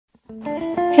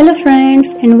Hello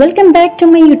friends and welcome back to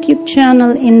my YouTube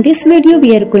channel. In this video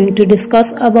we are going to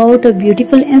discuss about a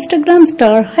beautiful Instagram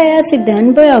star Haya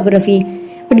Zidan biography.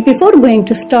 But before going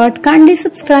to start, kindly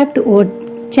subscribe to our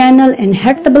channel and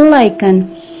hit the bell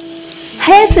icon.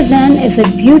 Haya Zidan is a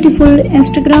beautiful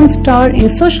Instagram star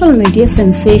and social media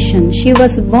sensation. She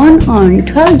was born on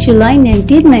 12 July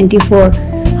 1994.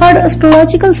 Her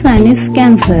astrological sign is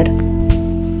Cancer.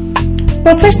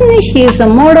 Professionally, she is a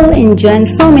model and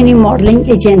joins so many modeling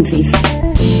agencies.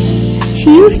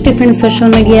 She used different social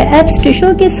media apps to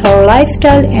showcase her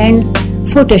lifestyle and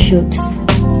photo shoots.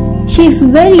 She is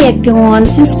very active on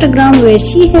Instagram, where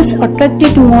she has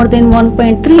attracted more than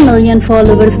 1.3 million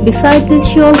followers. Besides this,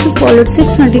 she also followed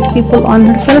 600 people on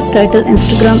her self-titled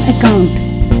Instagram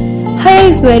account. Haya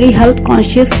is very health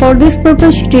conscious. For this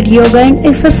purpose, she did yoga and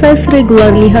exercise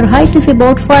regularly. Her height is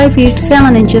about 5 feet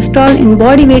 7 inches tall and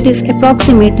body weight is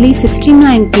approximately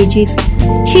 69 kgs.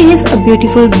 She has a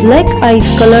beautiful black eyes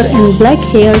color and black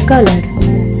hair color.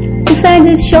 Besides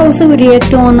this, she also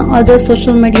reacts on other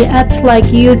social media apps like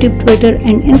YouTube, Twitter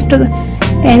and Instagram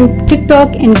and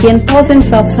TikTok and gained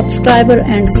thousands of subscribers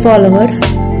and followers.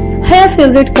 Haya's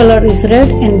favorite color is red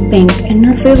and pink and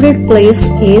her favorite place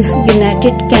is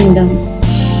United Kingdom.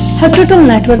 Her total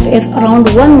net worth is around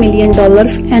 $1 million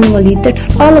annually. That's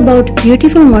all about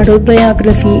beautiful model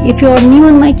biography. If you are new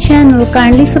on my channel,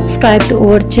 kindly subscribe to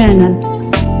our channel.